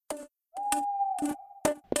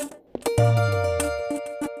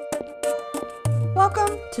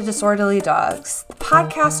to Disorderly Dogs, the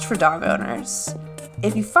podcast for dog owners.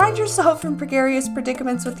 If you find yourself in precarious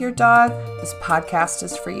predicaments with your dog, this podcast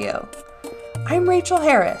is for you. I'm Rachel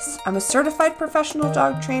Harris. I'm a certified professional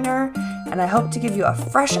dog trainer, and I hope to give you a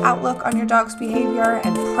fresh outlook on your dog's behavior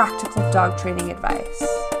and practical dog training advice.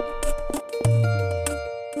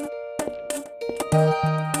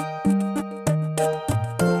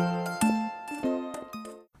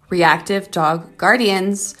 Reactive dog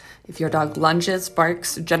guardians. If your dog lunges,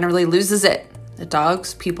 barks, generally loses it. The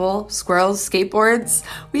dogs, people, squirrels, skateboards,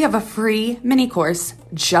 we have a free mini course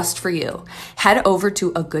just for you. Head over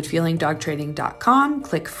to agoodfeelingdogtraining.com,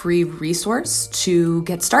 click free resource to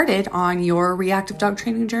get started on your reactive dog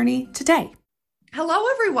training journey today. Hello,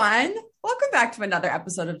 everyone. Welcome back to another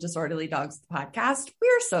episode of Disorderly Dogs, the podcast. We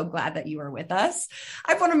are so glad that you are with us.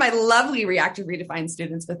 I have one of my lovely Reactive Redefined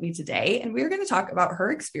students with me today, and we're going to talk about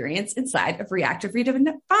her experience inside of Reactive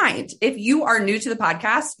Redefined. If you are new to the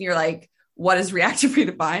podcast, and you're like, what is Reactive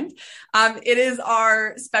Redefined? It is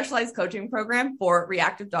our specialized coaching program for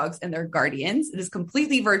reactive dogs and their guardians. It is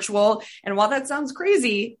completely virtual. And while that sounds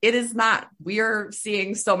crazy, it is not. We are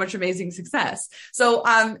seeing so much amazing success. So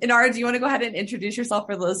Inara, do you want to go ahead and introduce yourself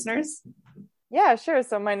for the listeners? Yeah, sure.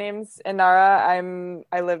 So my name's Inara.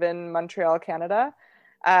 I live in Montreal, Canada.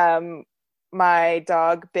 My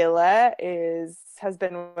dog Billa has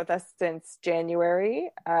been with us since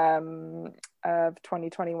January of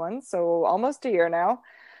 2021, so almost a year now.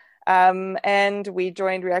 And we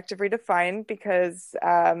joined Reactive Redefined because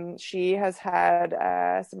she has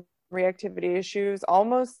had some reactivity issues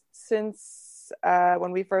almost since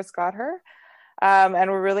when we first got her.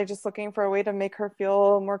 And we're really just looking for a way to make her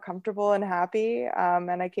feel more comfortable and happy.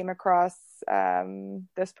 And I came across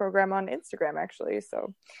this program on Instagram, actually.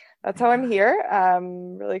 So that's how I'm here.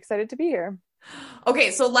 Really excited to be here.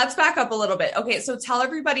 Okay, so let's back up a little bit. Okay, so tell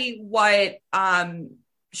everybody what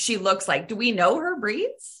she looks like. Do we know her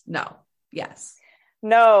breeds? No. Yes.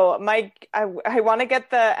 No, I want to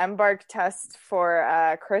get the Embark test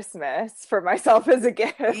for Christmas for myself as a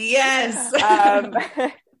gift. Yes.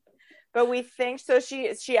 But we think so.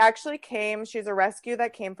 She actually came. She's a rescue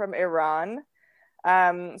that came from Iran.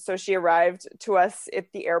 So she arrived to us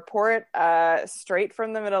at the airport, straight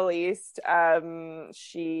from the Middle East.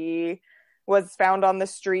 She was found on the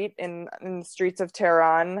street in the streets of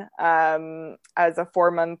Tehran as a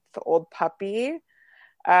 4-month-old puppy.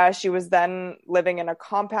 She was then living in a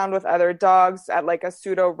compound with other dogs at like a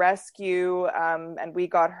pseudo rescue, and we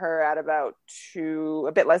got her at about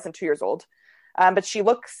a bit less than 2 years old. But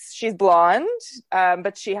she's blonde,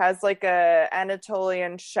 but she has like a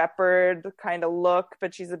Anatolian Shepherd kind of look,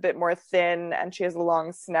 but she's a bit more thin and she has a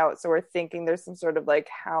long snout. So we're thinking there's some sort of like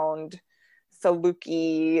hound,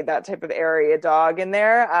 Saluki, that type of area dog in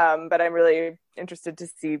there. But I'm really interested to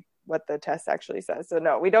see what the test actually says. So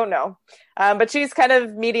no, we don't know. But she's kind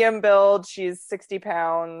of medium build. She's 60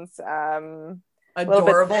 pounds.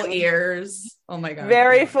 Adorable ears. Oh my God.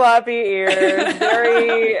 Very floppy ears,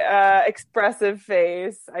 very expressive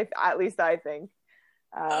face. At least I think.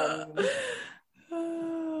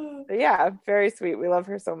 Yeah, very sweet. We love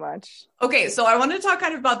her so much. Okay, so I want to talk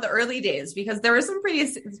kind of about the early days because there was some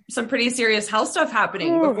pretty serious health stuff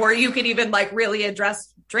happening before you could even like really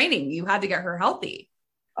address training. You had to get her healthy.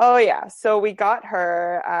 Oh yeah, so we got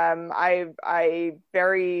her. I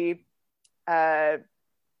very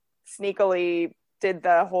sneakily did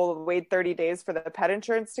the whole wait 30 days for the pet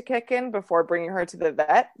insurance to kick in before bringing her to the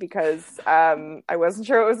vet because I wasn't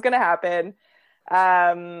sure what was going to happen.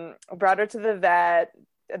 Brought her to the vet.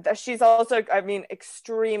 She's also,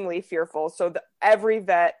 extremely fearful. So every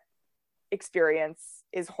vet experience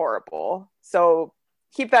is horrible. So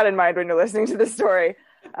keep that in mind when you're listening to this story.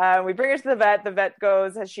 We bring her to the vet. The vet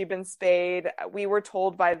goes, has she been spayed? We were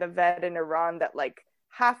told by the vet in Iran that like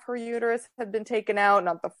half her uterus had been taken out,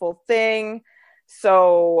 not the full thing.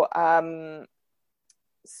 So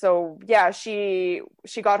yeah, she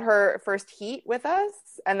got her first heat with us,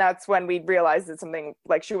 and that's when we realized that something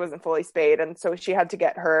like she wasn't fully spayed, and so she had to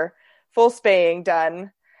get her full spaying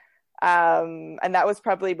done. And that was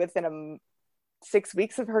probably within 6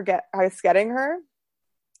 weeks of us getting her.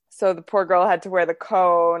 So the poor girl had to wear the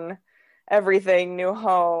cone, everything, new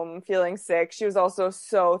home, feeling sick. She was also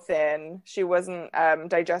so thin. She wasn't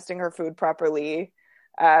digesting her food properly.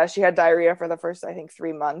 She had diarrhea for the first, I think,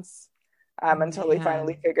 3 months until we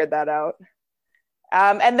finally figured that out.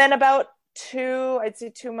 And then about 2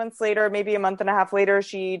 months later, maybe a month and a half later,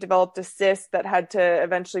 she developed a cyst that had to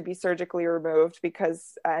eventually be surgically removed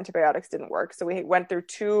because antibiotics didn't work. So we went through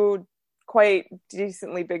 2 quite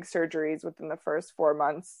decently big surgeries within the first 4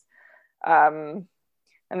 months.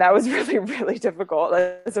 And that was really, really difficult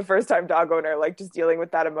as a first time dog owner, like just dealing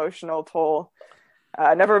with that emotional toll.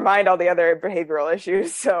 Never mind all the other behavioral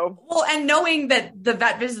issues. So, well, and knowing that the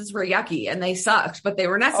vet visits were yucky and they sucked, but they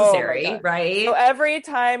were oh my necessary, God. So right? every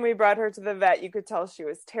time we brought her to the vet, you could tell she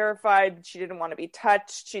was terrified. She didn't want to be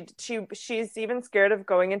touched. She's even scared of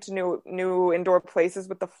going into new indoor places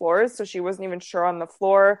with the floors. So she wasn't even sure on the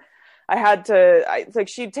floor. Like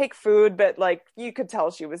she'd take food, but like you could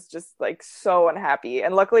tell she was just like so unhappy.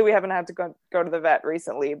 And luckily we haven't had to go to the vet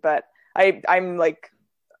recently, but I'm like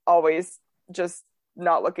always just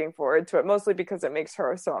not looking forward to it, mostly because it makes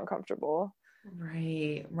her so uncomfortable.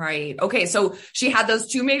 Right, right. Okay, so she had those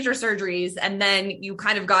two major surgeries and then you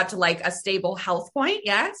kind of got to like a stable health point,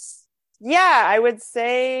 yes? Yeah, I would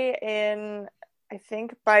say I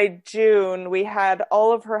think by June, we had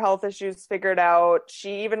all of her health issues figured out.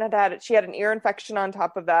 She had an ear infection on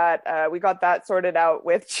top of that. We got that sorted out,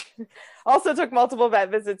 which also took multiple vet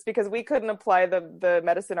visits because we couldn't apply the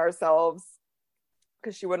medicine ourselves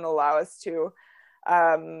because she wouldn't allow us to.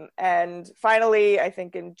 And finally, I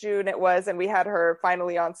think in June it was, and we had her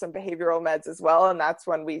finally on some behavioral meds as well. And that's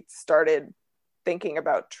when we started thinking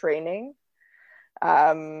about training.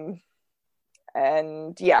 And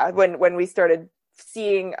yeah, when we started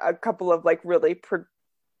seeing a couple of like really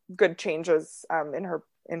good changes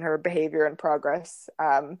in her behavior and progress,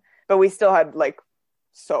 but we still had like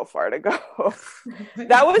so far to go.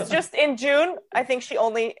 That was just in June. I think she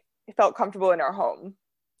only felt comfortable in our home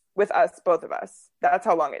with us, both of us. That's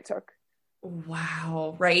how long it took.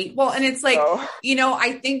 Wow, right. Well, and it's like, So,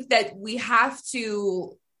 I think that we have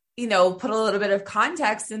to, put a little bit of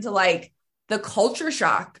context into like the culture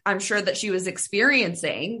shock I'm sure that she was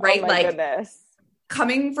experiencing, right? oh my Like goodness.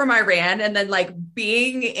 coming from Iran and then like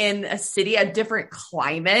being in a city, a different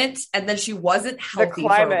climate, and then she wasn't The healthy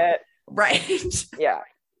climate. right. Yeah.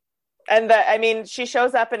 She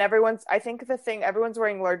shows up and everyone's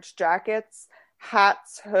wearing large jackets,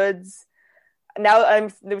 hats, hoods. Now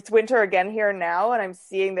it's winter again here now, and I'm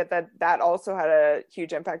seeing that also had a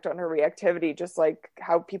huge impact on her reactivity, just like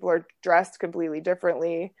how people are dressed completely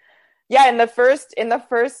differently. Yeah, in the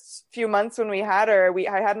first few months when we had her,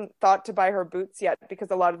 I hadn't thought to buy her boots yet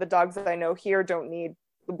because a lot of the dogs that I know here don't need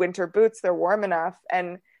winter boots. They're warm enough,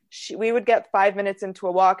 and we would get 5 minutes into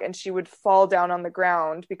a walk and she would fall down on the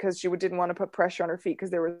ground because she didn't want to put pressure on her feet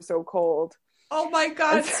because they were so cold. Oh my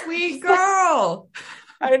God, sweet girl.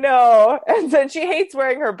 I know. And then she hates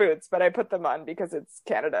wearing her boots, but I put them on because it's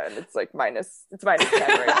Canada and it's like it's minus 10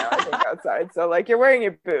 right now, I think, outside. So like you're wearing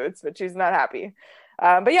your boots, but she's not happy.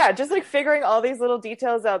 But yeah, just like figuring all these little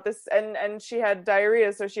details out. And she had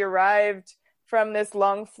diarrhea, so she arrived from this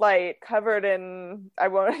long flight covered in, I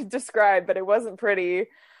won't describe, but it wasn't pretty.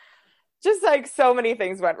 Just like so many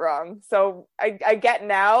things went wrong. So I get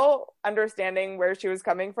now understanding where she was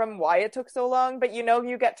coming from, why it took so long. But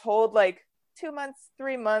you get told like 2 months,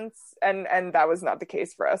 3 months, and that was not the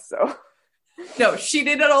case for us. So no, she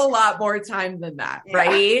needed a lot more time than that,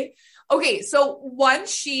 right? Okay, so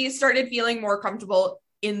once she started feeling more comfortable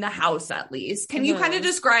in the house, at least, can you kind of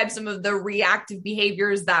describe some of the reactive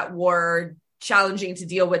behaviors that were challenging to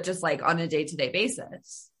deal with just like on a day-to-day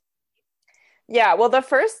basis? Yeah, well, the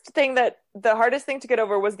hardest thing to get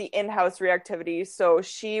over was the in-house reactivity. So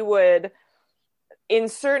she would, in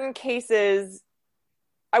certain cases,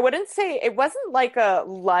 I wouldn't say it wasn't like a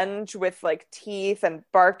lunge with like teeth and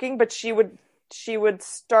barking, but she would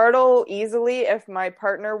startle easily if my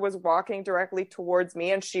partner was walking directly towards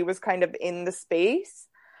me and she was kind of in the space.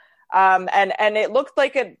 And it looked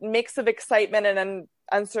like a mix of excitement and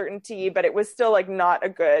uncertainty, but it was still like not a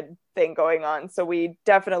good thing going on. So we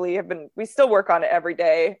definitely we still work on it every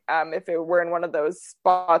day. If we're in one of those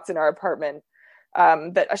spots in our apartment,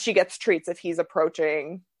 that she gets treats if he's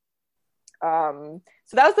approaching. So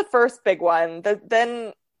that was the first big one.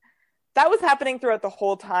 Then that was happening throughout the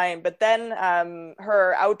whole time, but then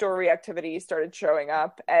her outdoor reactivity started showing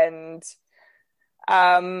up, and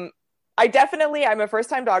I'm a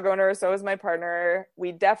first-time dog owner, so is my partner.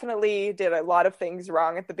 We definitely did a lot of things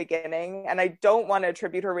wrong at the beginning, and I don't want to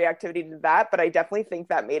attribute her reactivity to that, but I definitely think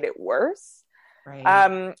that made it worse.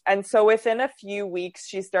 Right. And so within a few weeks,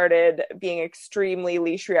 she started being extremely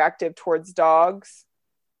leash reactive towards dogs,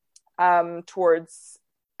 towards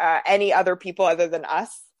any other people other than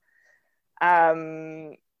us.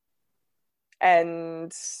 And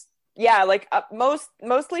yeah, like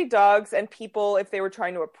mostly dogs and people if they were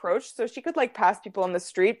trying to approach. So she could like pass people on the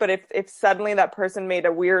street, but if suddenly that person made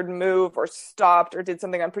a weird move or stopped or did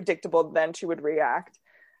something unpredictable, then she would react.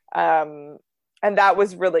 And that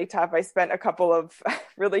was really tough. I spent a couple of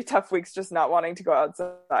really tough weeks just not wanting to go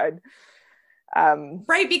outside.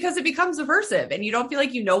 Right, because it becomes aversive and you don't feel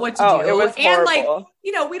like you know what to Oh, do. it was And like, horrible.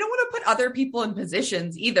 we don't want to put other people in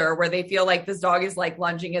positions either where they feel like this dog is like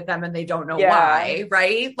lunging at them and they don't know Yeah. why,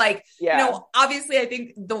 right? Like, Yeah. obviously I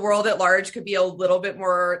think the world at large could be a little bit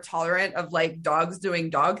more tolerant of like dogs doing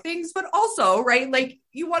dog things, but also, right, like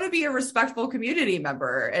you want to be a respectful community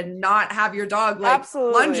member and not have your dog like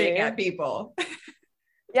lunging Absolutely. at people.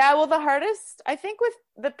 Yeah, well, the hardest, I think, with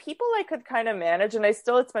the people I could kind of manage, and it's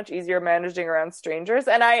much easier managing around strangers.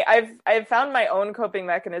 And I've found my own coping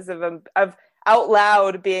mechanism of out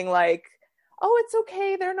loud being like, "Oh, it's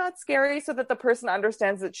okay, they're not scary," so that the person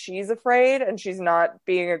understands that she's afraid and she's not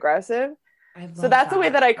being aggressive. I So love that's a way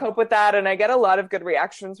that. that I cope with that, and I get a lot of good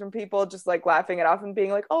reactions from people, just like laughing it off and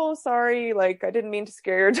being like, "Oh, sorry, like I didn't mean to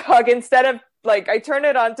scare your dog." Instead of like I turn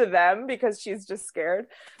it on to them because she's just scared,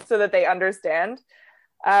 so that they understand.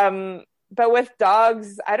 But with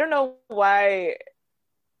dogs, I don't know why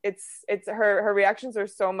it's her reactions are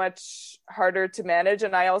so much harder to manage,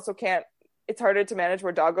 and I also can't. It's harder to manage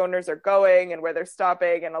where dog owners are going and where they're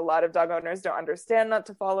stopping, and a lot of dog owners don't understand not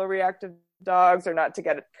to follow reactive dogs or not to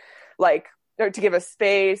get like or to give a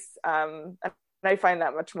space. And I find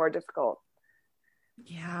that much more difficult.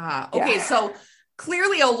 Yeah. Okay. Yeah. So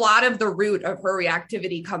clearly, a lot of the root of her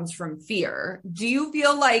reactivity comes from fear. Do you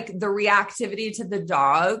feel like the reactivity to the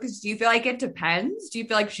dogs, do you feel like it depends? Do you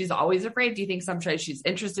feel like she's always afraid? Do you think sometimes she's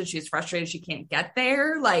interested, she's frustrated, she can't get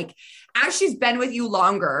there? Like, as she's been with you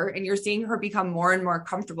longer and you're seeing her become more and more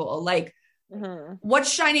comfortable, like, Mm-hmm.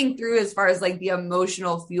 what's shining through as far as like the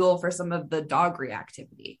emotional fuel for some of the dog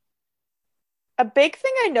reactivity? A big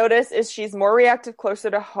thing I notice is she's more reactive closer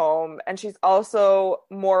to home, and she's also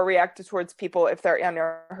more reactive towards people if they're in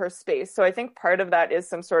her space. So I think part of that is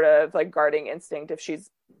some sort of like guarding instinct. If she's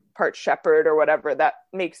part shepherd or whatever, that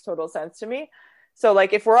makes total sense to me. So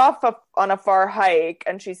like if we're on a far hike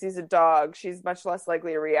and she sees a dog, she's much less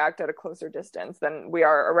likely to react at a closer distance than we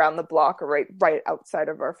are around the block or right outside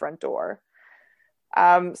of our front door.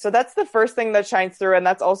 So that's the first thing that shines through, and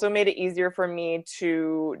that's also made it easier for me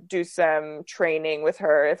to do some training with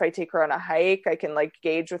her. If I take her on a hike, I can like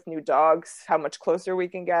gauge with new dogs how much closer we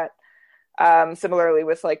can get. Similarly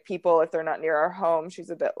with like people, if they're not near our home, she's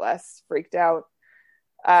a bit less freaked out.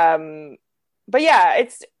 Um, but yeah,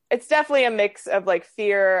 it's definitely a mix of like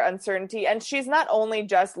fear, uncertainty, and she's not only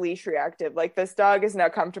just leash reactive. Like this dog is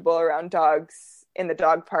not comfortable around dogs in the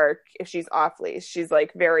dog park if she's off leash. She's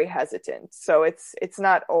like very hesitant. So it's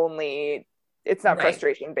not Right.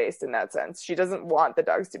 frustration based in that sense. She doesn't want the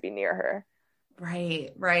dogs to be near her. Right,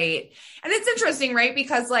 right. And it's interesting, right?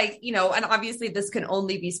 Because, like, and obviously this can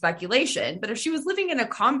only be speculation, but if she was living in a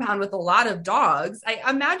compound with a lot of dogs, I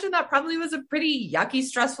imagine that probably was a pretty yucky,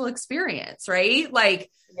 stressful experience, right?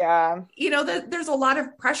 Like, Yeah. there's a lot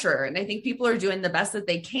of pressure, and I think people are doing the best that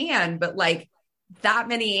they can, but like that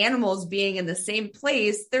many animals being in the same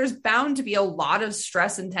place, there's bound to be a lot of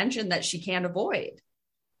stress and tension that she can't avoid.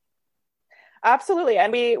 Absolutely.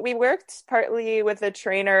 And we worked partly with a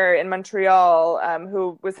trainer in Montreal,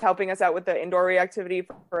 who was helping us out with the indoor reactivity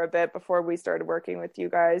for a bit before we started working with you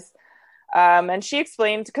guys. And she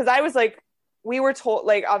explained, because I was like, we were told,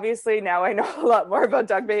 like, obviously now I know a lot more about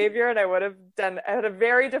dog behavior, and I had a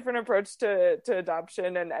very different approach to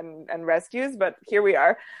adoption and rescues, but here we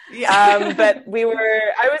are. Yeah. But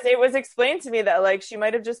it was explained to me that like she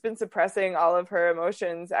might have just been suppressing all of her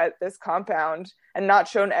emotions at this compound and not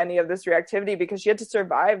shown any of this reactivity because she had to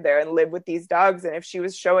survive there and live with these dogs. And if she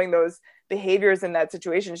was showing those behaviors in that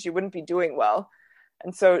situation, she wouldn't be doing well.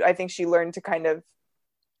 And so I think she learned to kind of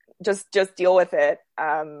just deal with it.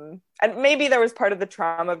 And maybe there was part of the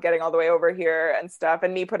trauma of getting all the way over here and stuff,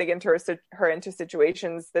 and me putting her into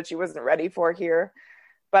situations that she wasn't ready for here.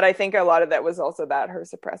 But I think a lot of that was also that her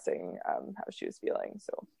suppressing how she was feeling.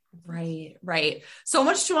 So Right, right. So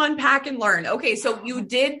much to unpack and learn. Okay, so you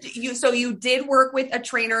did work with a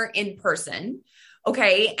trainer in person.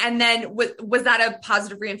 Okay, and then was that a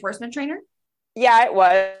positive reinforcement trainer? yeah, it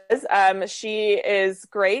was. She is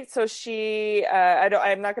great. So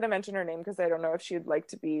I'm not going to mention her name because I don't know if she'd like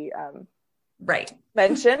to be Right.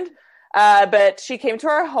 mentioned. But she came to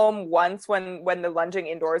our home once when the lunging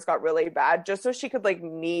indoors got really bad, just so she could like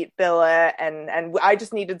meet Billa, and I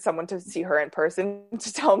just needed someone to see her in person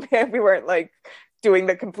to tell me we weren't like doing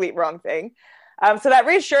the complete wrong thing. So that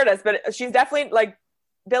reassured us. But she's definitely like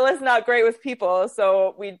Billa's not great with people,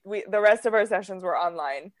 so we the rest of our sessions were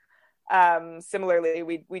online. Similarly,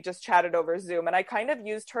 we just chatted over Zoom, and I kind of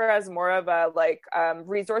used her as more of a like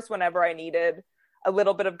resource whenever I needed a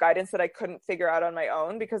little bit of guidance that I couldn't figure out on my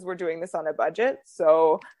own because we're doing this on a budget.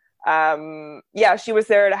 So Yeah, she was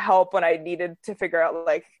there to help when I needed to figure out,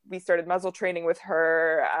 like, we started muzzle training with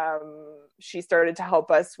her. She started to help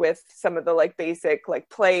us with some of the like basic like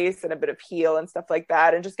place and a bit of heel and stuff like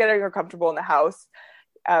that, and just getting her comfortable in the house.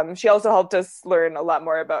 She also helped us learn a lot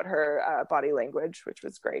more about her body language, which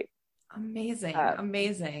was great. Amazing.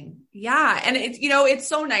 Amazing. Yeah. And it's, you know, it's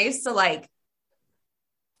so nice to like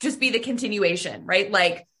just be the continuation, right?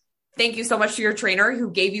 Like, thank you so much to your trainer who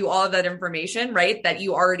gave you all of that information, right? That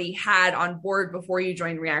you already had on board before you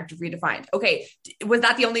joined Reactive Redefined. Okay. Was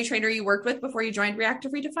that the only trainer you worked with before you joined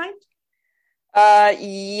Reactive Redefined?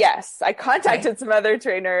 Yes, I contacted some other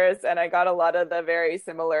trainers and I got a lot of the very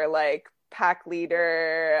similar, like, pack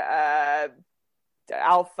leader,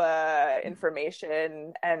 alpha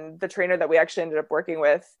information. And the trainer that we actually ended up working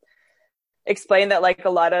with explained that, like, a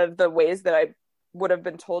lot of the ways that I would have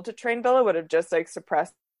been told to train Bella would have just like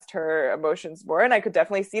suppressed her emotions more. And I could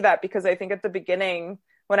definitely see that, because I think at the beginning,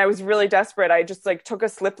 when I was really desperate, I just like took a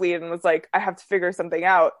slip lead and was like, I have to figure something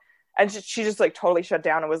out. And she just like totally shut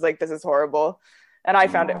down and was like, this is horrible. And I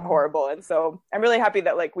found it horrible. And so I'm really happy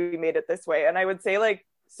that like we made it this way. And I would say like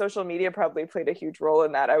social media probably played a huge role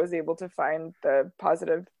in that. I was able to find the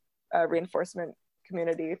positive reinforcement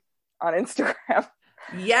community on Instagram.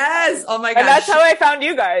 Yes. Oh my gosh. And that's how I found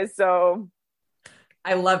you guys. So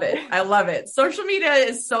I love it. I love it. Social media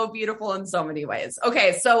is so beautiful in so many ways.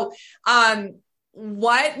 Okay. So,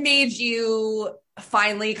 what made you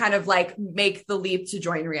finally kind of like make the leap to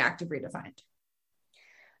join Reactive Redefined?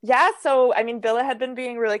 Yeah, so I mean, Billa had been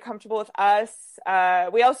being really comfortable with us.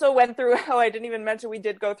 We also went through, I didn't even mention, we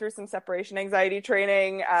did go through some separation anxiety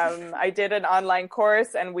training. I did an online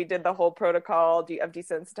course and we did the whole protocol of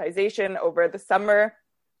desensitization over the summer.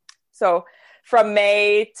 So from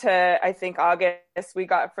May to, I think, August, we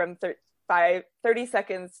got from 30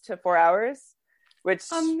 seconds to 4 hours, which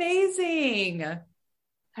amazing.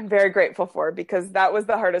 I'm very grateful for, because that was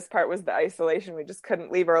the hardest part, was the isolation. We just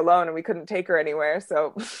couldn't leave her alone and we couldn't take her anywhere.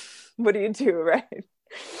 So what do you do, right?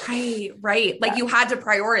 Right. Like, you had to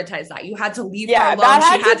prioritize that. You had to leave her alone. That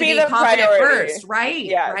had she had to be confident priority first. Right.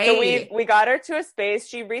 Yeah. Right. So we got her to a space.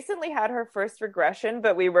 She recently had her first regression,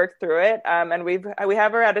 but we worked through it. And we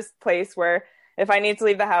have her at a place where if I need to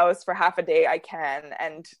leave the house for half a day, I can,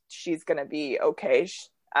 and she's going to be okay.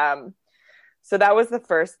 So that was the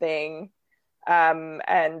first thing.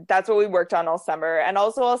 And that's what we worked on all summer. And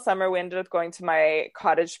also all summer, we ended up going to my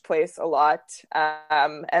cottage place a lot.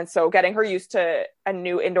 And so getting her used to a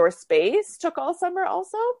new indoor space took all summer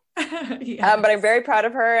also. Yes. But I'm very proud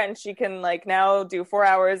of her, and she can like now do 4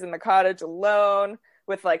 hours in the cottage alone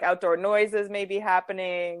with like outdoor noises maybe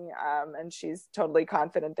happening. And she's totally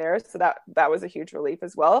confident there. So that was a huge relief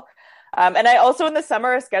as well. And I also, in the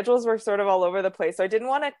summer, schedules were sort of all over the place. So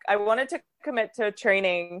I wanted to commit to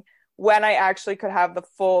training when I actually could have the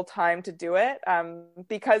full time to do it,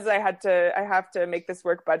 because I have to make this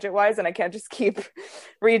work budget wise, and I can't just keep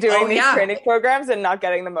redoing these training programs and not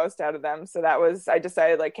getting the most out of them. So I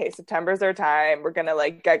decided like, hey, September's our time. We're going to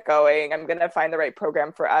like get going. I'm going to find the right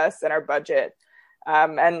program for us and our budget.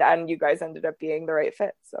 And you guys ended up being the right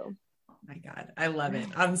fit. So. Oh my God, I love it.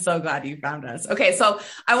 I'm so glad you found us. Okay. So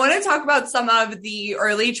I want to talk about some of the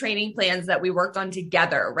early training plans that we worked on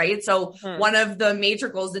together, right? So one of the major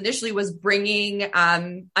goals initially was bringing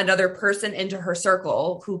another person into her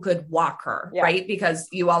circle who could walk her, right? Because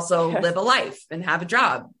you also live a life and have a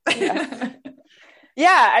job. Yeah.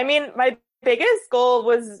 I mean, my biggest goal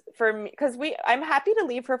was for me, because I'm happy to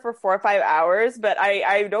leave her for 4 or 5 hours, but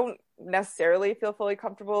I don't necessarily feel fully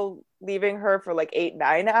comfortable leaving her for like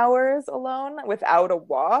 8-9 hours alone without a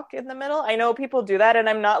walk in the middle. I know people do that, and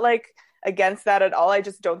I'm not like against that at all. I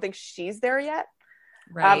just don't think she's there yet.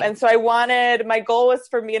 Right. And so my goal was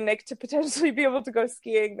for me and Nick to potentially be able to go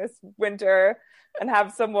skiing this winter and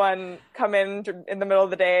have someone come in the middle of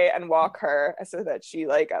the day and walk her, so that she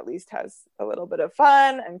like at least has a little bit of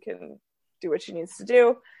fun and can do what she needs to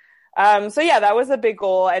do. So yeah, that was a big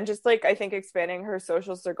goal. And just like, I think expanding her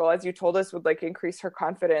social circle, as you told us, would like increase her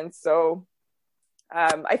confidence. So,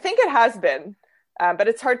 I think it has been, but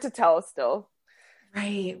it's hard to tell still.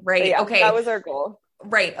 Right. Yeah, okay. That was our goal.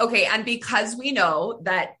 Right. Okay. And because we know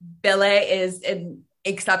that Billa is an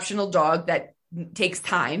exceptional dog that takes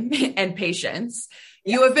time and patience,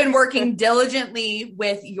 you have been working diligently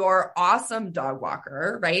with your awesome dog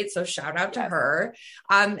walker, right? So shout out to her.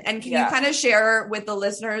 And can you kind of share with the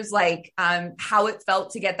listeners, like, how it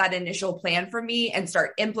felt to get that initial plan for me and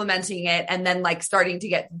start implementing it, and then like starting to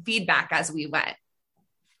get feedback as we went?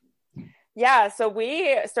 Yeah, so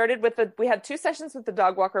we started we had 2 sessions with the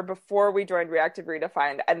dog walker before we joined Reactive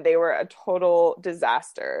Redefined, and they were a total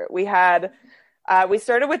disaster. We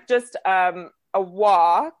started with just a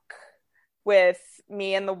walk with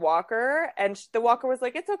me and the walker, and the walker was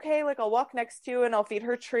like, it's okay, like I'll walk next to you and I'll feed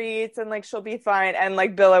her treats and like she'll be fine. And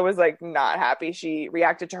like Billa was like not happy. She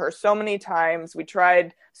reacted to her so many times. We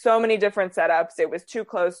tried so many different setups. It was too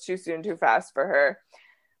close, too soon, too fast for her.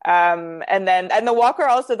 And the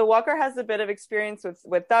walker has a bit of experience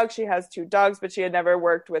with dogs. She has 2 dogs, but she had never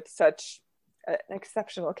worked with such an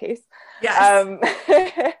exceptional case.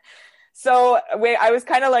 Yes. So I was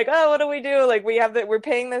kind of like, oh, what do we do? Like we're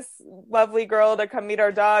paying this lovely girl to come meet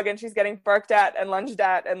our dog, and she's getting barked at and lunged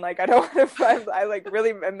at, and like I don't want to. I like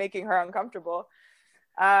really am making her uncomfortable.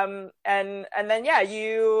 And then yeah,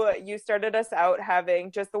 you started us out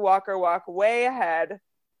having just the walker walk way ahead,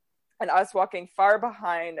 and us walking far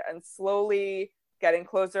behind, and slowly getting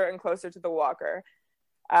closer and closer to the walker.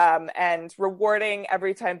 And rewarding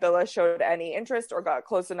every time Billa showed any interest or got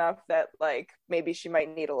close enough that like maybe she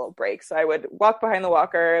might need a little break. So I would walk behind the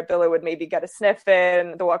walker, Billa would maybe get a sniff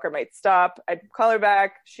in, the walker might stop, I'd call her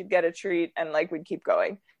back, she'd get a treat, and like we'd keep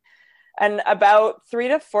going. And about 3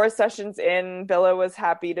 to 4 sessions in, Billa was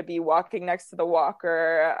happy to be walking next to the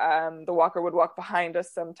walker. The walker would walk behind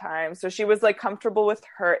us sometimes. So she was like comfortable with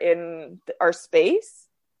her in our space.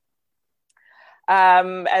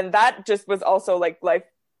 And that just was also like life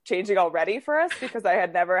changing already for us, because I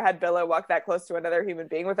had never had Billa walk that close to another human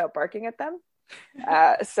being without barking at them.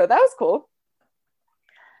 So that was cool.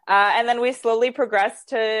 And then we slowly progressed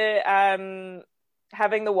to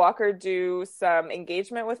having the walker do some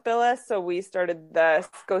engagement with Billa. So we started the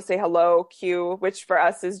go say hello cue, which for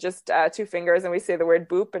us is just 2 fingers, and we say the word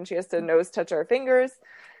boop, and she has to nose touch our fingers.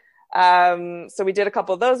 So we did a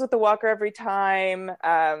couple of those with the walker every time.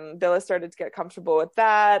 Billa started to get comfortable with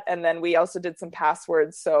that. And then we also did some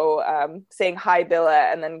passwords. So, saying hi,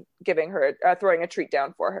 Billa, and then giving her, throwing a treat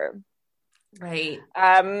down for her. Right.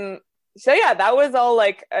 So yeah, that was all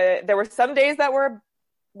like, there were some days that were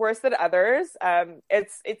worse than others.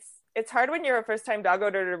 It's hard when you're a first time dog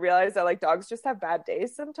owner to realize that like dogs just have bad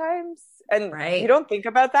days sometimes. And you don't think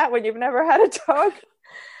about that when you've never had a dog.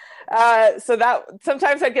 So that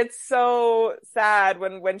sometimes I get so sad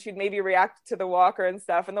when she'd maybe react to the walker and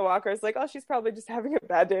stuff, and the walker's like, oh, she's probably just having a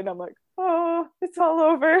bad day, and I'm like, oh, it's all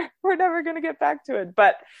over, we're never gonna get back to it.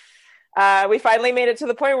 But we finally made it to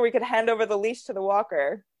the point where we could hand over the leash to the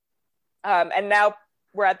walker, and now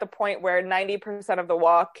we're at the point where 90% of the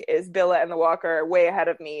walk is Billa and the walker way ahead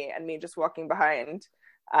of me, and me just walking behind.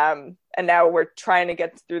 And now we're trying to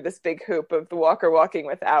get through this big hoop of the walker walking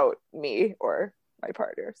without me or my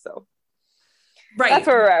partner. So that's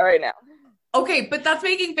where we're at right now. Okay, but that's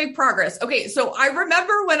making big progress. Okay, so I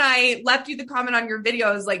remember when I left you the comment on your video,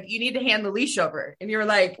 I was like, you need to hand the leash over. And you were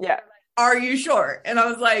like, yeah, are you sure? And I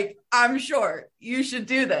was like, I'm sure. You should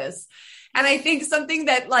do this. And I think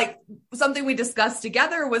something we discussed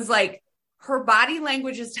together was like, her body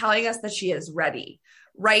language is telling us that she is ready.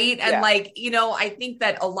 Right. And like, you know, I think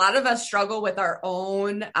that a lot of us struggle with our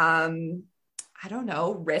own, I don't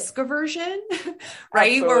know, risk aversion,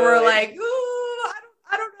 right? Absolutely. Where we're like, oh,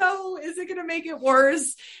 I don't know, is it going to make it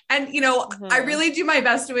worse? And, you know, I really do my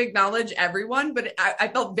best to acknowledge everyone, but I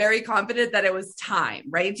felt very confident that it was time,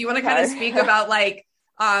 right? Do you want to kind of speak about like,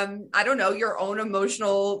 I don't know, your own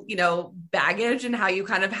emotional, you know, baggage and how you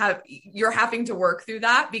kind of you're having to work through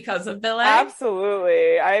that because of Billa?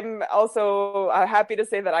 Absolutely. I'm also happy to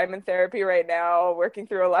say that I'm in therapy right now, working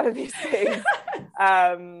through a lot of these things.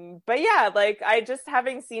 But yeah, like I just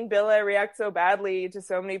having seen Billa react so badly to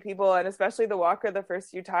so many people, and especially the walker the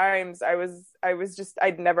first few times,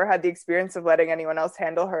 I'd never had the experience of letting anyone else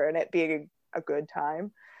handle her and it being a good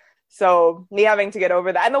time. So me having to get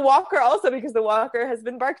over that, and the walker also, because the walker has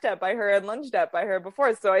been barked at by her and lunged at by her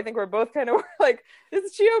before. So I think we're both kind of like,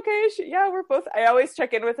 is she okay? Yeah, we're both. I always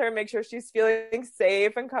check in with her, make sure she's feeling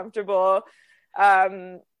safe and comfortable.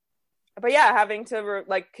 But yeah, having to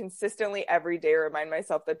like consistently every day remind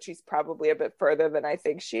myself that she's probably a bit further than I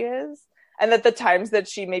think she is. And that the times that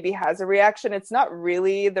she maybe has a reaction, it's not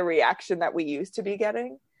really the reaction that we used to be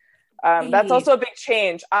getting. That's also a big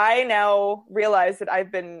change. I now realize that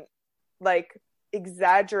I've been like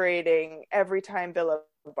exaggerating every time Billa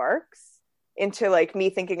barks into like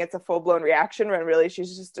me thinking it's a full-blown reaction when really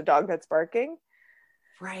she's just a dog that's barking.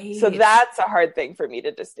 Right. So that's a hard thing for me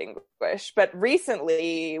to distinguish. But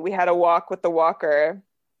recently we had a walk with the walker,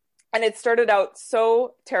 and it started out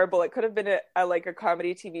so terrible. It could have been like a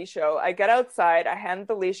comedy TV show. I get outside, I hand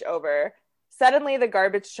the leash over. Suddenly the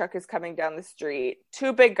garbage truck is coming down the street.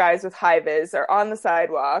 2 big guys with high vis are on the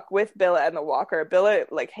sidewalk with Billa and the walker. Billa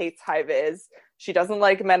like hates high vis. She doesn't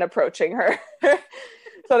like men approaching her.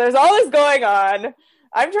 So there's all this going on.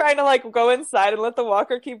 I'm trying to like go inside and let the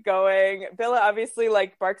walker keep going. Bella obviously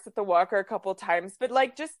like barks at the walker a couple times, but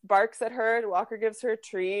like just barks at her. The walker gives her a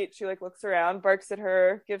treat. She like looks around, barks at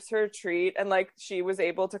her, gives her a treat, and like she was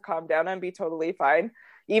able to calm down and be totally fine,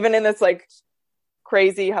 even in this like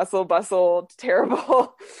crazy hustle bustle,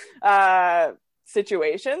 terrible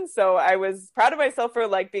situation. So I was proud of myself for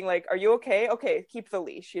like being like, "Are you okay? Okay, keep the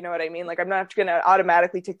leash." You know what I mean? Like I'm not gonna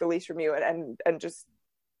automatically take the leash from you and just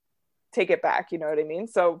take it back, you know what I mean?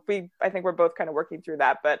 So I think we're both kind of working through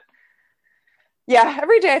that, but yeah,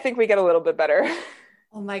 every day I think we get a little bit better.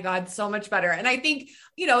 Oh my God, so much better. And I think,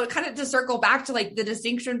 kind of to circle back to like the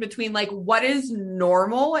distinction between like what is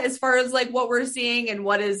normal as far as like what we're seeing and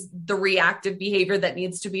what is the reactive behavior that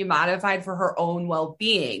needs to be modified for her own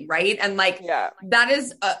well-being, right? And like that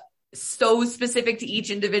is so specific to each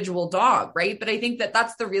individual dog, right? But I think that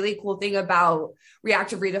that's the really cool thing about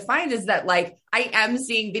Reactive Redefined is that like I am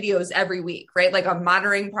seeing videos every week, right? Like I'm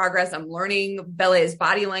monitoring progress, I'm learning Bella's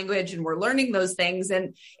body language, and we're learning those things,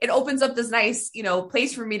 and it opens up this nice,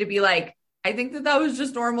 place for me to be like, I think that was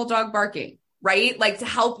just normal dog barking, right? Like to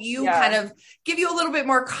help you kind of give you a little bit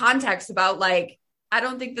more context about like, I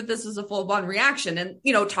don't think that this is a full-blown reaction, and,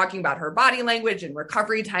 talking about her body language and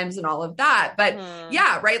recovery times and all of that. But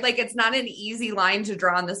yeah, right. Like it's not an easy line to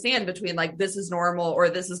draw in the sand between like, this is normal or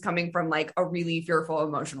this is coming from like a really fearful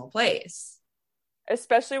emotional place.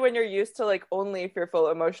 Especially when you're used to like only fearful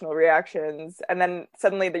emotional reactions. And then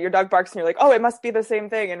suddenly your dog barks and you're like, oh, it must be the same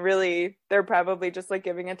thing. And really they're probably just like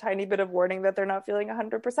giving a tiny bit of warning that they're not feeling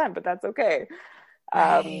 100%, but that's okay.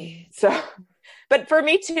 Right. But for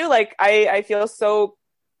me too, like I feel so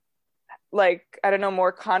like, I don't know,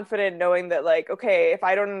 more confident knowing that like, okay, if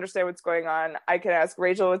I don't understand what's going on, I can ask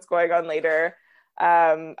Rachel what's going on later.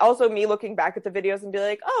 Also me looking back at the videos and be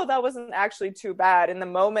like, oh, that wasn't actually too bad. In the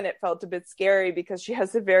moment it felt a bit scary because she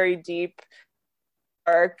has a very deep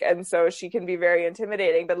bark, and so she can be very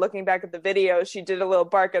intimidating. But looking back at the video, she did a little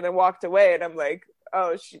bark and then walked away, and I'm like,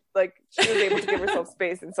 oh, she was able to give herself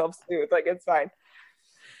space and self-soothe. Like it's fine.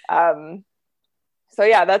 So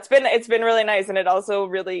yeah, it's been really nice. And it also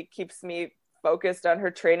really keeps me focused on her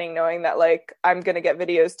training, knowing that like, I'm going to get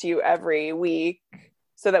videos to you every week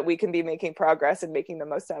so that we can be making progress and making the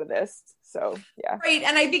most out of this. So yeah. Right.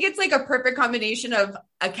 And I think it's like a perfect combination of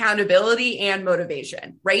accountability and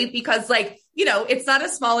motivation, right? Because like, it's not a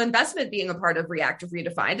small investment being a part of Reactive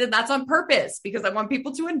Redefined. And that's on purpose because I want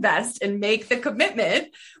people to invest and make the commitment,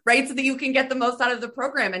 right? So that you can get the most out of the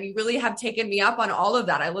program. And you really have taken me up on all of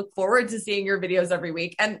that. I look forward to seeing your videos every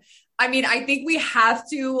week. And I mean, I think we have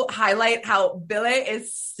to highlight how Bella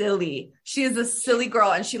is silly. She is a silly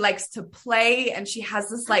girl and she likes to play and she has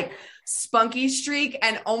this like spunky streak.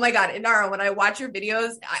 And oh my God, Inara, when I watch your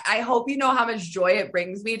videos, I hope you know how much joy it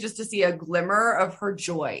brings me just to see a glimmer of her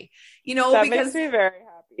joy, that makes me very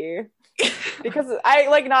happy because I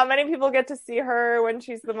like not many people get to see her when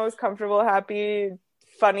she's the most comfortable, happy,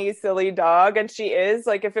 funny, silly dog. And she is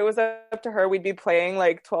like, if it was up to her, we'd be playing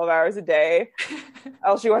like 12 hours a day.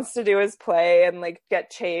 All she wants to do is play and like get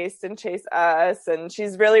chased and chase us. And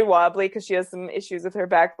she's really wobbly because she has some issues with her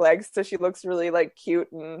back legs. So she looks really like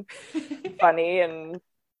cute and funny. And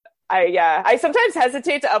I sometimes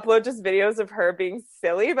hesitate to upload just videos of her being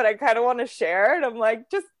silly, but I kind of want to share. And I'm like,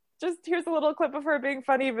 just here's a little clip of her being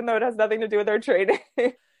funny, even though it has nothing to do with her training.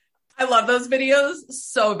 I love those videos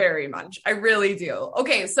so very much. I really do.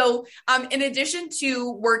 Okay. So, in addition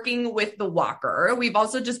to working with the walker, we've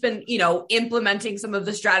also just been, implementing some of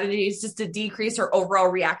the strategies just to decrease her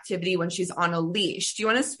overall reactivity when she's on a leash. Do you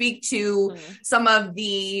want to speak to some of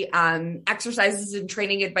the exercises and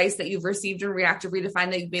training advice that you've received in Reactive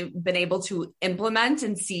Redefined that you've been able to implement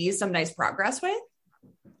and see some nice progress with?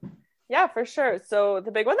 Yeah, for sure. So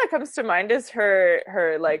the big one that comes to mind is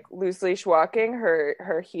her like loose leash walking,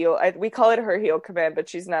 her heel. We call it her heel command, but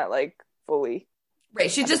she's not like fully.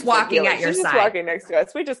 Right. She's just walking at your side. She's just walking next to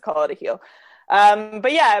us. We just call it a heel.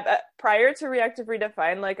 But yeah, prior to Reactive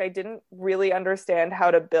Redefined, like I didn't really understand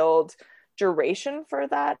how to build duration for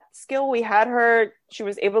that skill. We had her, she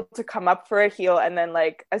was able to come up for a heel, and then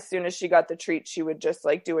like as soon as she got the treat, she would just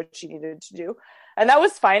like do what she needed to do. And that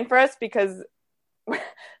was fine for us because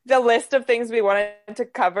the list of things we wanted to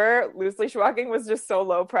cover, loose leash walking was just so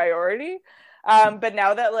low priority. But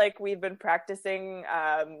now that like we've been practicing,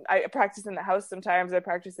 I practice in the house sometimes, I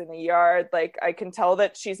practice in the yard, like I can tell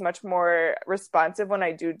that she's much more responsive when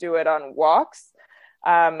I do it on walks.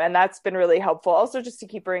 And that's been really helpful also just to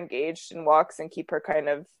keep her engaged in walks and keep her kind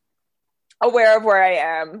of aware of where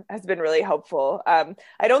I am has been really helpful.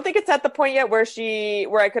 I don't think it's at the point yet where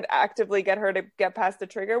I could actively get her to get past the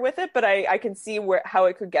trigger with it, but I can see how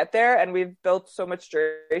it could get there. And we've built so much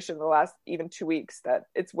duration in the last even 2 weeks that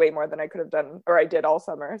it's way more than I could have done or I did all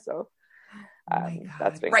summer. So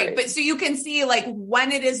that's been right. Great. But so you can see like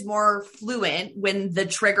when it is more fluent, when the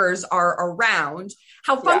triggers are around,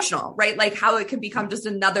 how functional, right? Like how it can become just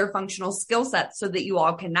another functional skill set so that you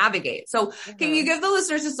all can navigate. So can you give the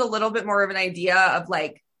listeners just a little bit more of an idea of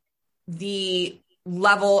like the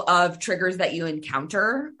level of triggers that you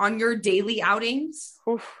encounter on your daily outings?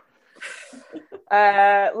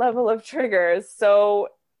 Level of triggers. So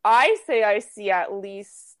I say I see at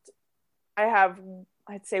least,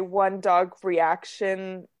 I'd say one dog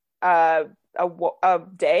reaction a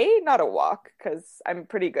day, not a walk, because I'm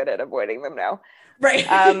pretty good at avoiding them now. Right.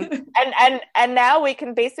 And now we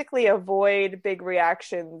can basically avoid big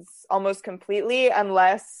reactions almost completely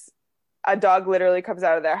unless a dog literally comes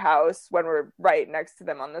out of their house when we're right next to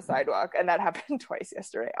them on the sidewalk. And that happened twice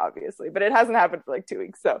yesterday, obviously, but it hasn't happened for like 2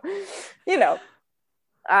 weeks. So,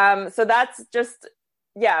 so that's just,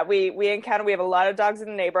 we have a lot of dogs in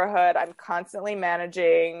the neighborhood. I'm constantly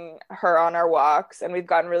managing her on our walks and we've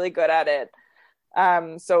gotten really good at it.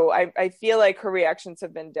 So I feel like her reactions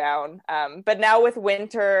have been down. But now with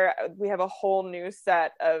winter, we have a whole new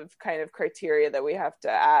set of kind of criteria that we have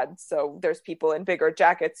to add. So there's people in bigger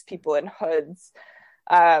jackets, people in hoods,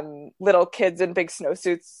 little kids in big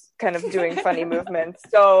snowsuits kind of doing funny movements.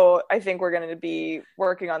 So I think we're going to be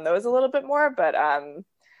working on those a little bit more, but,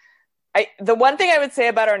 the one thing I would say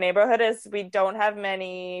about our neighborhood is we don't have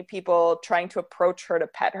many people trying to approach her to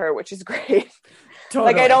pet her, which is great.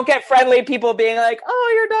 Totally. Like I don't get friendly people being like,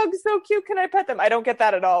 "Oh, your dog's so cute. Can I pet them?" I don't get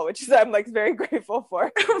that at all, which is I'm like very grateful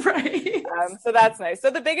for. Right. So that's nice. So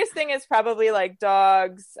the biggest thing is probably like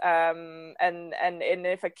dogs, and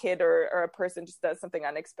if a kid or a person just does something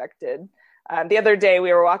unexpected. The other day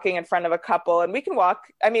we were walking in front of a couple, and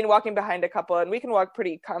walking behind a couple, and we can walk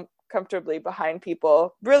pretty comfortably behind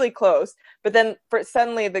people, really close. But then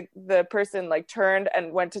suddenly the person like turned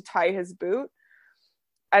and went to tie his boot,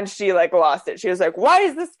 and she like lost it. She was like, "Why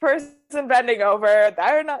is this person bending over?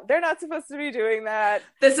 They're not supposed to be doing that.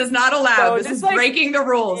 This is not allowed. So this is like, breaking the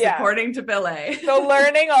rules according to Billy." So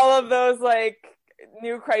learning all of those like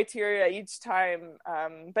new criteria each time.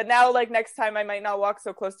 But now like next time I might not walk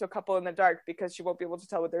so close to a couple in the dark because she won't be able to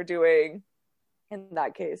tell what they're doing in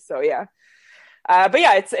that case. So yeah. But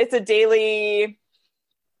yeah, it's a daily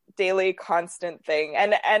constant thing.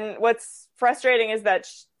 And what's frustrating is that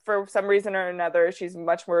for some reason or another, she's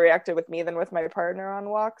much more reactive with me than with my partner on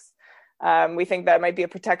walks. We think that might be a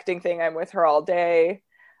protecting thing. I'm with her all day.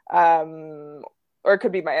 Or it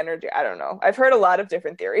could be my energy. I don't know. I've heard a lot of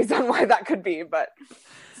different theories on why that could be, but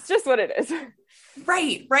it's just what it is.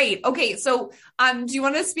 Right. Okay. So, do you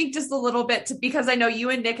want to speak just a little bit because I know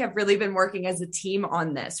you and Nick have really been working as a team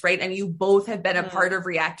on this, right? And you both have been a part of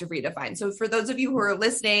Reactive Redefined. So for those of you who are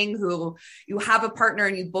listening, who you have a partner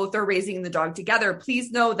and you both are raising the dog together,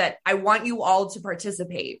 please know that I want you all to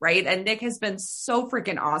participate, right? And Nick has been so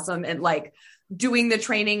freaking awesome and like doing the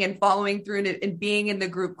training and following through and being in the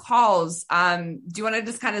group calls. Do you want to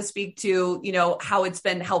just kind of speak to, how it's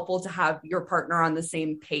been helpful to have your partner on the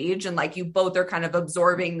same page and like you both are kind of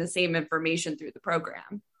absorbing the same information through the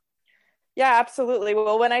program? Yeah, absolutely.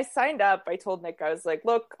 Well, when I signed up, I told Nick, I was like,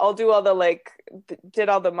 look, I'll do all did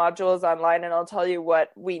all the modules online and I'll tell you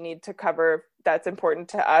what we need to cover that's important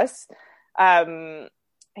to us.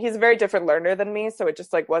 He's a very different learner than me, so it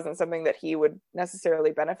just like wasn't something that he would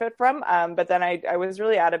necessarily benefit from. But then I was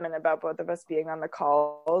really adamant about both of us being on the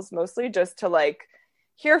calls, mostly just to like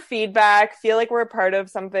hear feedback, feel like we're a part of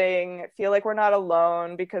something, feel like we're not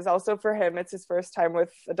alone, because also for him, it's his first time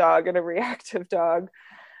with a dog and a reactive dog.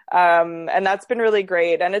 And that's been really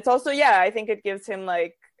great. And it's also, I think it gives him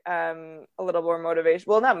like a little more motivation.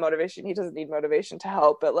 Well, not motivation. He doesn't need motivation to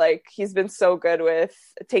help, but like he's been so good with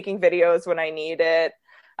taking videos when I need it.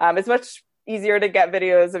 It's much easier to get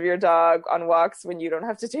videos of your dog on walks when you don't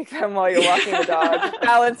have to take them while you're walking the dog,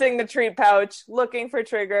 balancing the treat pouch, looking for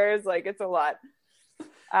triggers. Like it's a lot.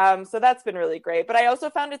 So that's been really great. But I also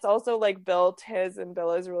found it's also like built his and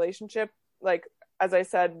Billa's relationship. Like, as I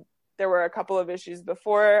said, there were a couple of issues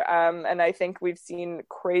before. And I think we've seen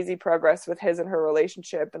crazy progress with his and her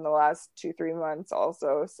relationship in the last 2-3 months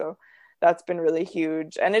also. So that's been really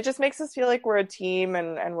huge. And it just makes us feel like we're a team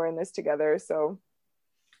and we're in this together. So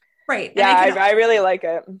right. Yeah, I really like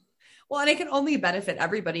it. Well, and it can only benefit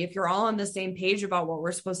everybody if you're all on the same page about what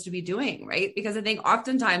we're supposed to be doing, right? Because I think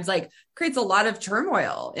oftentimes like creates a lot of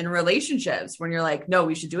turmoil in relationships when you're like, no,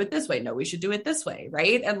 we should do it this way. No, we should do it this way.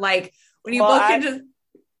 Right. And like when you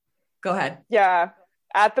Go ahead. Yeah.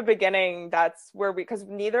 At the beginning, that's where because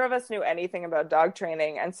neither of us knew anything about dog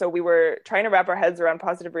training. And so we were trying to wrap our heads around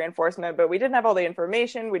positive reinforcement, but we didn't have all the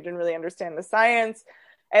information. We didn't really understand the science.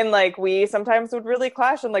 And like we sometimes would really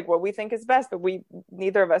clash on like what we think is best, but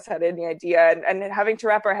neither of us had any idea. And having to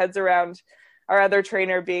wrap our heads around our other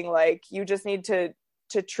trainer being like, you just need to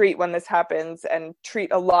treat when this happens and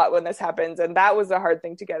treat a lot when this happens. And that was a hard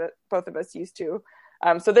thing to get both of us used to.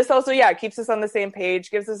 So this also, keeps us on the same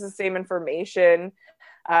page, gives us the same information.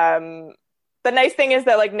 The nice thing is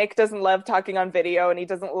that like Nick doesn't love talking on video and he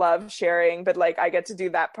doesn't love sharing, but like I get to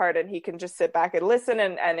do that part and he can just sit back and listen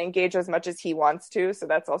and engage as much as he wants to. So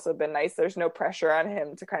that's also been nice. There's no pressure on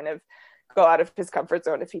him to kind of go out of his comfort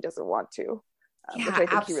zone if he doesn't want to, which I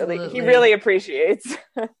think he really appreciates.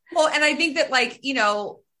 Well, and I think that like, you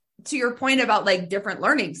know, to your point about like different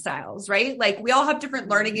learning styles, right? Like we all have different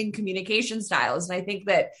learning and communication styles. And I think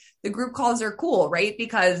that the group calls are cool, right?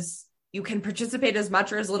 Because you can participate as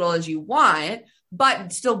much or as little as you want,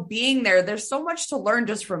 but still being there, there's so much to learn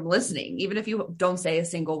just from listening, even if you don't say a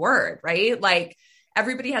single word, right? Like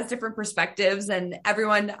everybody has different perspectives and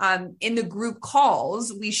everyone in the group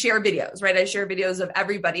calls, we share videos, right? I share videos of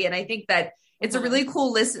everybody. And I think that it's a really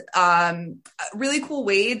cool really cool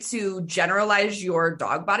way to generalize your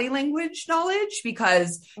dog body language knowledge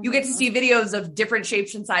because you get to see videos of different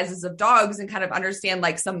shapes and sizes of dogs and kind of understand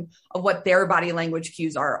like some of what their body language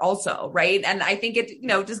cues are also, right? And I think it, you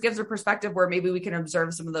know, just gives a perspective where maybe we can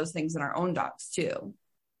observe some of those things in our own dogs too.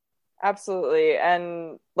 Absolutely.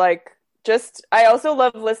 And like, I also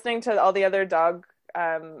love listening to all the other dog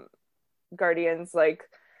guardians, like,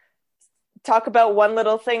 talk about one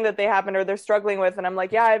little thing that they happen or they're struggling with. And I'm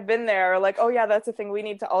like, yeah, I've been there. Or like, oh yeah, that's a thing we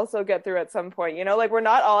need to also get through at some point. You know, like we're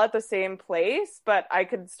not all at the same place, but I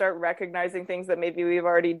could start recognizing things that maybe we've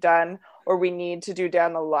already done or we need to do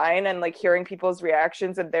down the line. And like hearing people's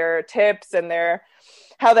reactions and their tips and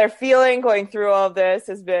how they're feeling going through all of this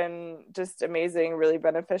has been just amazing, really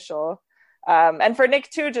beneficial. And for Nick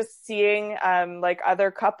too, just seeing like other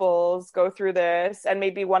couples go through this and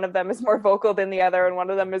maybe one of them is more vocal than the other and one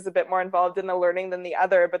of them is a bit more involved in the learning than the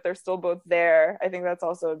other, but they're still both there. I think that's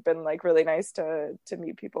also been like really nice to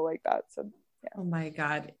meet people like that. So yeah. Oh my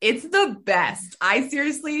God. It's the best. I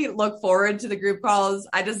seriously look forward to the group calls.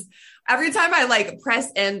 Every time I like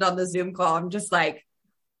press end on the Zoom call, I'm just like,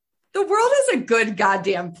 the world is a good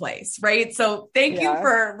goddamn place, right? So thank you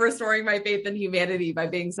for restoring my faith in humanity by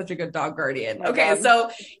being such a good dog guardian. Okay. So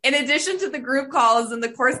in addition to the group calls and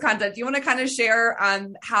the course content, do you want to kind of share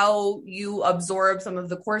how you absorb some of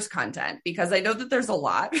the course content? Because I know that there's a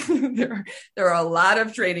lot, there are a lot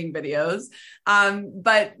of training videos,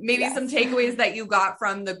 but maybe some takeaways that you got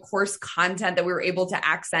from the course content that we were able to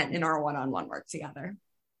accent in our one-on-one work together.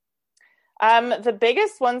 The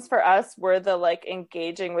biggest ones for us were the like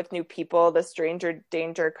engaging with new people, the stranger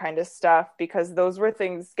danger kind of stuff, because those were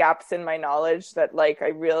gaps in my knowledge that like I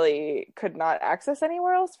really could not access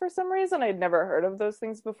anywhere else for some reason. I'd never heard of those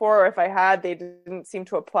things before, or if I had, they didn't seem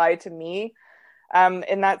to apply to me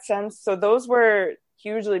in that sense. So those were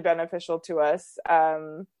hugely beneficial to us.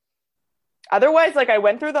 Otherwise, like I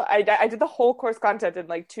went through I did the whole course content in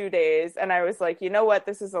like 2 days and I was like, you know what,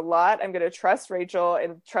 this is a lot. I'm going to trust Rachel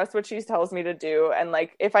and trust what she tells me to do. And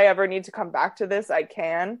like, if I ever need to come back to this, I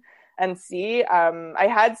can and see. I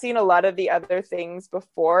had seen a lot of the other things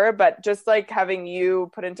before, but just like having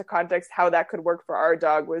you put into context how that could work for our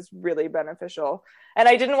dog was really beneficial. And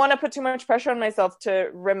I didn't want to put too much pressure on myself to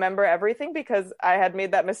remember everything because I had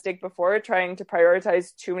made that mistake before, trying to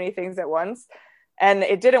prioritize too many things at once. And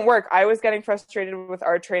it didn't work. I was getting frustrated with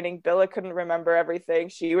our training. Billa couldn't remember everything.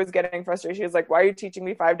 She was getting frustrated. She was like, why are you teaching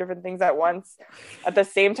me 5 different things at once? At the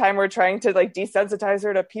same time, we're trying to like desensitize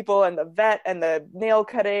her to people and the vet and the nail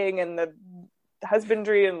cutting and the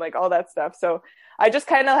husbandry and like all that stuff. So I just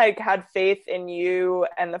kind of like had faith in you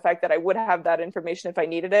and the fact that I would have that information if I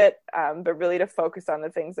needed it, but really to focus on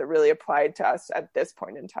the things that really applied to us at this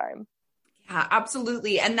point in time. Yeah,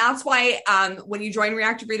 absolutely. And that's why when you join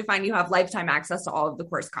Reactive Redefined, you have lifetime access to all of the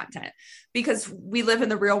course content because we live in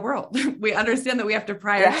the real world. We understand that we have to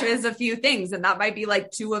prioritize a few things, and that might be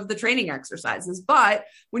like 2 of the training exercises. But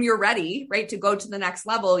when you're ready, right, to go to the next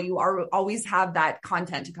level, you always have that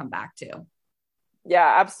content to come back to.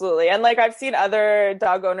 Yeah, absolutely. And like I've seen other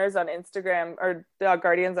dog owners on Instagram or dog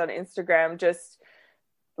guardians on Instagram just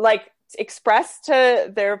like express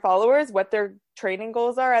to their followers what their training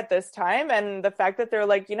goals are at this time. And the fact that they're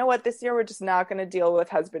like, you know what, this year we're just not going to deal with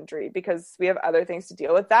husbandry because we have other things to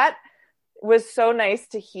deal with. That was so nice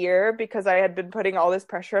to hear because I had been putting all this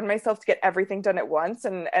pressure on myself to get everything done at once.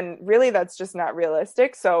 And really that's just not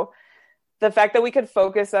realistic. So the fact that we could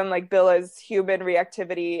focus on like Billa's human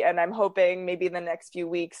reactivity, and I'm hoping maybe in the next few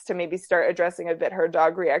weeks to maybe start addressing a bit her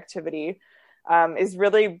dog reactivity, is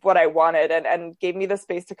really what I wanted, and gave me the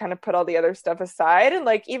space to kind of put all the other stuff aside. And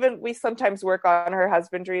like, even we sometimes work on her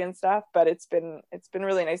husbandry and stuff, but it's been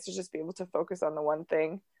really nice to just be able to focus on the one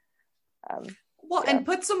thing. And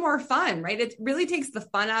put some more fun, right? It really takes the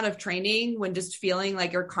fun out of training when just feeling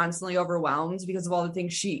like you're constantly overwhelmed because of all the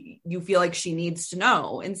things you feel like she needs to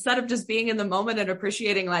know, instead of just being in the moment and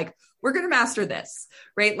appreciating like, we're going to master this,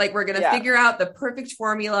 right? Like we're going to figure out the perfect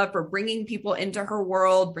formula for bringing people into her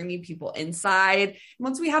world, bringing people inside. And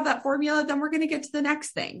once we have that formula, then we're going to get to the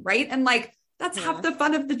next thing. Right. And like, that's half the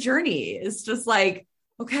fun of the journey, is just like,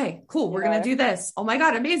 okay, cool. We're going to do this. Oh my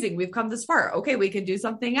God, amazing. We've come this far. Okay. We can do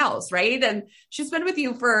something else. Right. And she's been with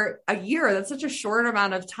you for a year. That's such a short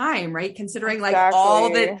amount of time, right? Considering like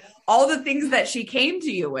all the things that she came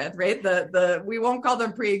to you with, right? We won't call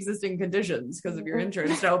them pre-existing conditions because of your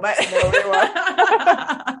insurance. No, but oh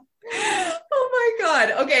my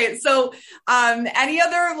God. Okay. So, any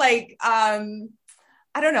other like, I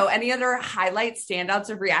don't know, any other highlights,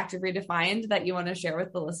 standouts of Reactive Redefined that you want to share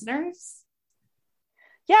with the listeners?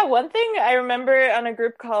 Yeah, one thing I remember on a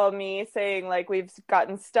group call, me saying like we've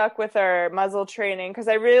gotten stuck with our muzzle training, because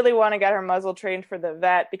I really want to get her muzzle trained for the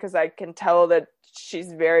vet, because I can tell that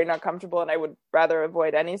she's very not comfortable and I would rather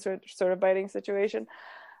avoid any sort of biting situation.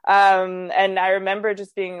 And I remember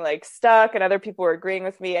just being like stuck, and other people were agreeing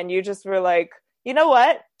with me, and you just were like, you know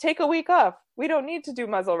what? Take a week off. We don't need to do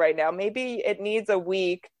muzzle right now. Maybe it needs a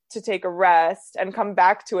week to take a rest and come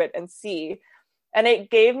back to it and see. And it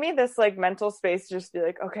gave me this like mental space to just be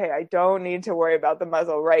like, okay, I don't need to worry about the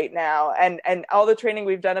muzzle right now. And all the training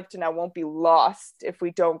we've done up to now won't be lost if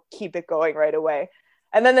we don't keep it going right away.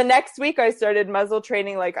 And then the next week I started muzzle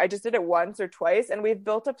training. Like I just did it once or twice, and we've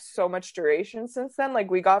built up so much duration since then.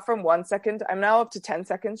 Like we got from 1 second, I'm now up to 10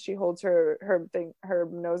 seconds. She holds her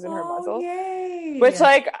nose in her muzzle, yay. Which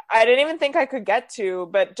like, I didn't even think I could get to,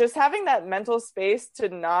 but just having that mental space to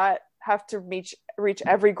not have to reach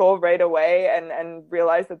every goal right away, and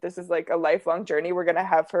realize that this is like a lifelong journey. We're going to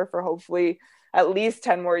have her for hopefully at least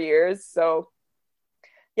 10 more years. So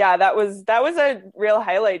yeah, that was a real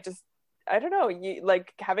highlight. Just, I don't know,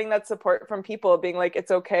 like having that support from people being like, it's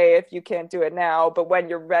okay if you can't do it now, but when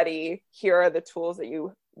you're ready, here are the tools that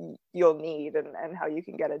you'll need, and how you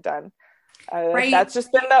can get it done. Right. That's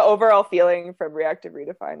just been the overall feeling from Reactive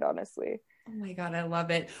Redefined, honestly. Oh my God, I love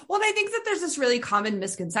it. Well, and I think that there's this really common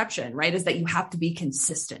misconception, right? Is that you have to be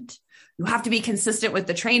consistent. You have to be consistent with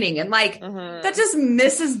the training. And like, that just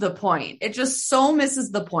misses the point. It just so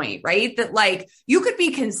misses the point, right? That like, you could be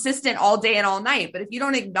consistent all day and all night, but if you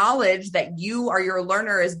don't acknowledge that you or your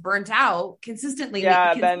learner is burnt out consistently,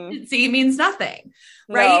 consistency means nothing,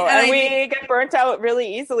 right? No, and we get burnt out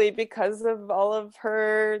really easily because of all of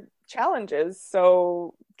her challenges.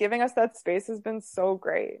 So giving us that space has been so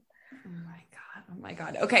great. Oh my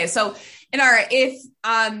God. Okay. So if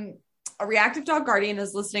a reactive dog guardian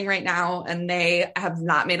is listening right now and they have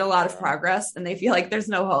not made a lot of progress and they feel like there's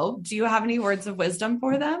no hope, do you have any words of wisdom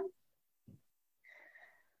for them?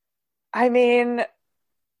 I mean,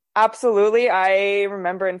 absolutely. I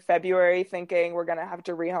remember in February thinking we're going to have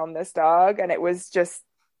to rehome this dog. And it was just,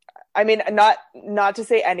 I mean, not to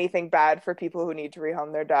say anything bad for people who need to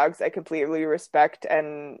rehome their dogs. I completely respect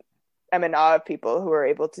and am in awe of people who are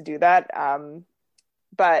able to do that.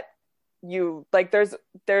 But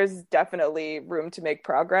there's definitely room to make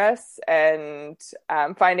progress, and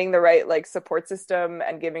finding the right like support system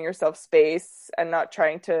and giving yourself space and not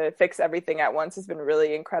trying to fix everything at once has been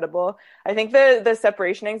really incredible. I think the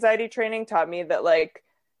separation anxiety training taught me that like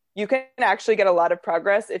you can actually get a lot of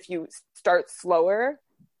progress if you start slower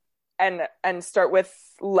and start with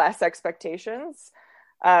less expectations.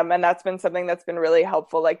 And that's been something that's been really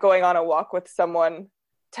helpful, like going on a walk with someone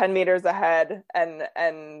 10 meters ahead, and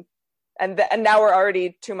now we're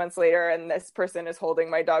already 2 months later, and this person is holding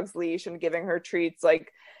my dog's leash and giving her treats.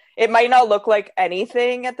 Like, it might not look like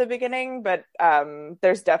anything at the beginning, but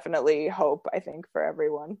there's definitely hope, I think, for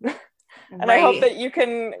everyone. And right. I hope that you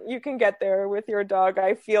can get there with your dog.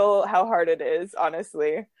 I feel how hard it is,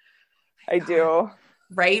 honestly. I do.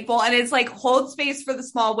 Right. Well, and it's like hold space for the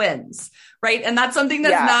small wins. Right. And that's something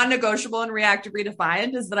that's non-negotiable in Reactive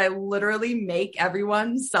Redefined, is that I literally make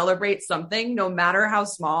everyone celebrate something, no matter how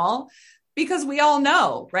small, because we all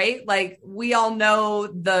know, right? Like we all know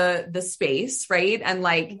the space, right? And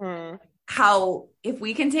like how, if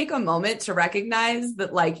we can take a moment to recognize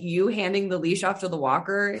that like you handing the leash off to the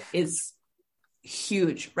walker is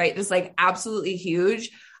huge, right? Just like absolutely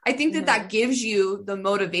huge. I think that gives you the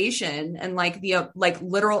motivation and like the like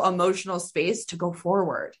literal emotional space to go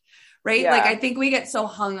forward, right? Yeah. Like, I think we get so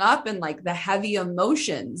hung up in like the heavy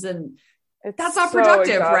emotions, and It's that's not so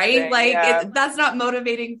productive, exhausting. right? Like Yeah. that's not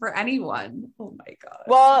motivating for anyone. Oh my God.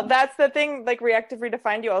 Well, that's the thing. Like Reactive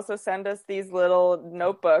Redefined, you also send us these little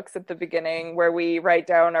notebooks at the beginning where we write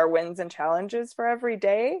down our wins and challenges for every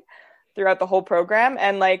day throughout the whole program.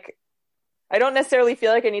 And like, I don't necessarily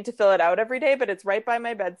feel like I need to fill it out every day, but it's right by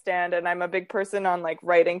my bedstand, and I'm a big person on like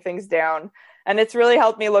writing things down. And it's really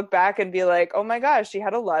helped me look back and be like, oh my gosh, she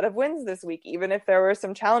had a lot of wins this week, even if there were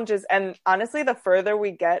some challenges. And honestly, the further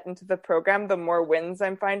we get into the program, the more wins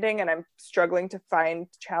I'm finding, and I'm struggling to find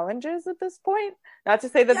challenges at this point. Not to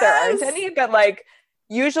say that there aren't any, but like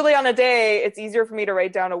usually on a day, it's easier for me to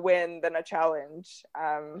write down a win than a challenge,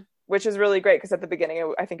 which is really great because at the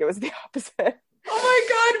beginning, I think it was the opposite. Oh my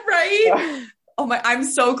God, right? Oh my, I'm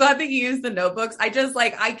so glad that you use the notebooks. I just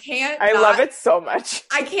like, I love it so much.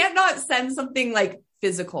 I can't not send something like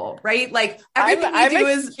physical, right? Like everything I'm we do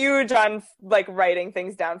is huge on like writing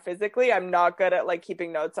things down physically. I'm not good at like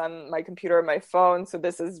keeping notes on my computer or my phone. So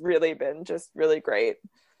this has really been just really great.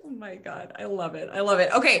 Oh my God. I love it. I love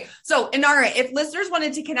it. Okay. So Inara, if listeners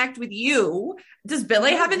wanted to connect with you, does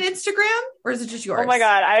Billy have an Instagram or is it just yours? Oh my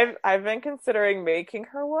God. I've been considering making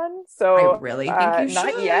her one. So I really think you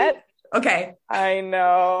not should. yet. Okay. I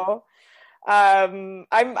know. I'm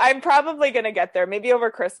probably gonna get there. Maybe over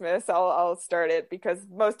Christmas I'll start it because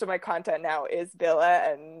most of my content now is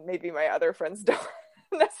Billa, and maybe my other friends don't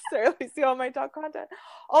necessarily see all my dog content.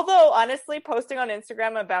 Although honestly, posting on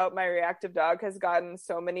Instagram about my reactive dog has gotten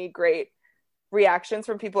so many great reactions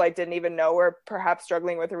from people I didn't even know were perhaps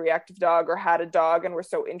struggling with a reactive dog or had a dog and were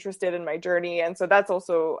so interested in my journey. And so that's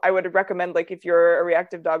also, I would recommend, like, if you're a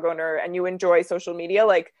reactive dog owner and you enjoy social media,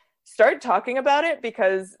 like, start talking about it,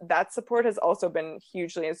 because that support has also been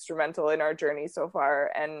hugely instrumental in our journey so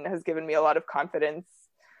far and has given me a lot of confidence.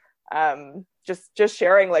 Just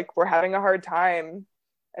sharing, like, we're having a hard time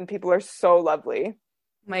and people are so lovely.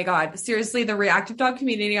 My God, seriously, the reactive dog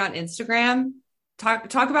community on Instagram,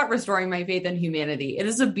 talk about restoring my faith in humanity. It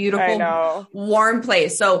is a beautiful, warm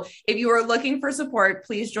place. So if you are looking for support,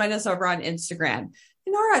 please join us over on Instagram.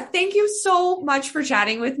 Nora, thank you so much for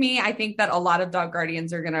chatting with me. I think that a lot of dog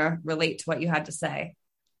guardians are going to relate to what you had to say.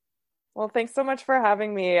 Well, thanks so much for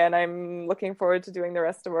having me. And I'm looking forward to doing the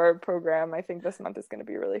rest of our program. I think this month is going to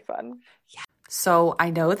be really fun. Yeah. So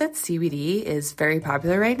I know that CBD is very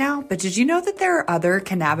popular right now, but did you know that there are other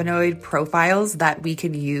cannabinoid profiles that we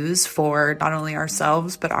can use for not only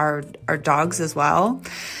ourselves, but our dogs as well?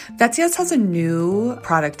 VetCS has a new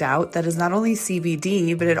product out that is not only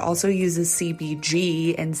CBD, but it also uses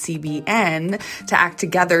CBG and CBN to act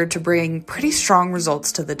together to bring pretty strong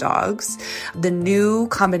results to the dogs. The new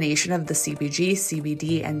combination of the CBG,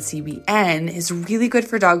 CBD, and CBN is really good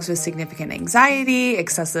for dogs with significant anxiety,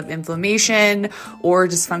 excessive inflammation, or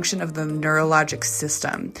dysfunction of the neurologic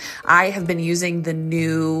system. I have been using the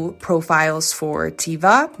new profiles for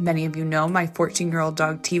Tiva. Many of you know my 14-year-old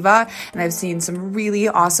dog Tiva, and I've seen some really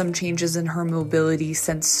awesome changes in her mobility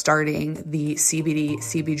since starting the CBD,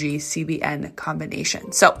 CBG, CBN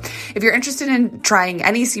combination. So if you're interested in trying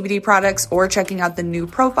any CBD products or checking out the new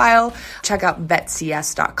profile, check out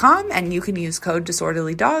vetcs.com and you can use code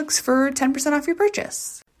DisorderlyDogs for 10% off your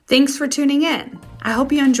purchase. Thanks for tuning in. I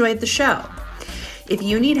hope you enjoyed the show. If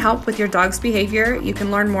you need help with your dog's behavior, you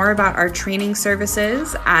can learn more about our training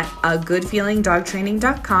services at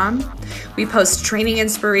agoodfeelingdogtraining.com. We post training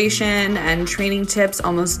inspiration and training tips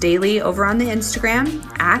almost daily over on the Instagram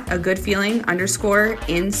at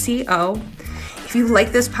agoodfeeling_NCO. If you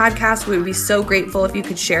like this podcast, we would be so grateful if you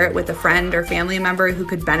could share it with a friend or family member who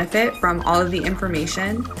could benefit from all of the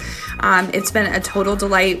information. It's been a total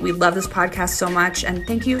delight. We love this podcast so much, and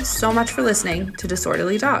thank you so much for listening to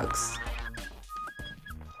Disorderly Dogs.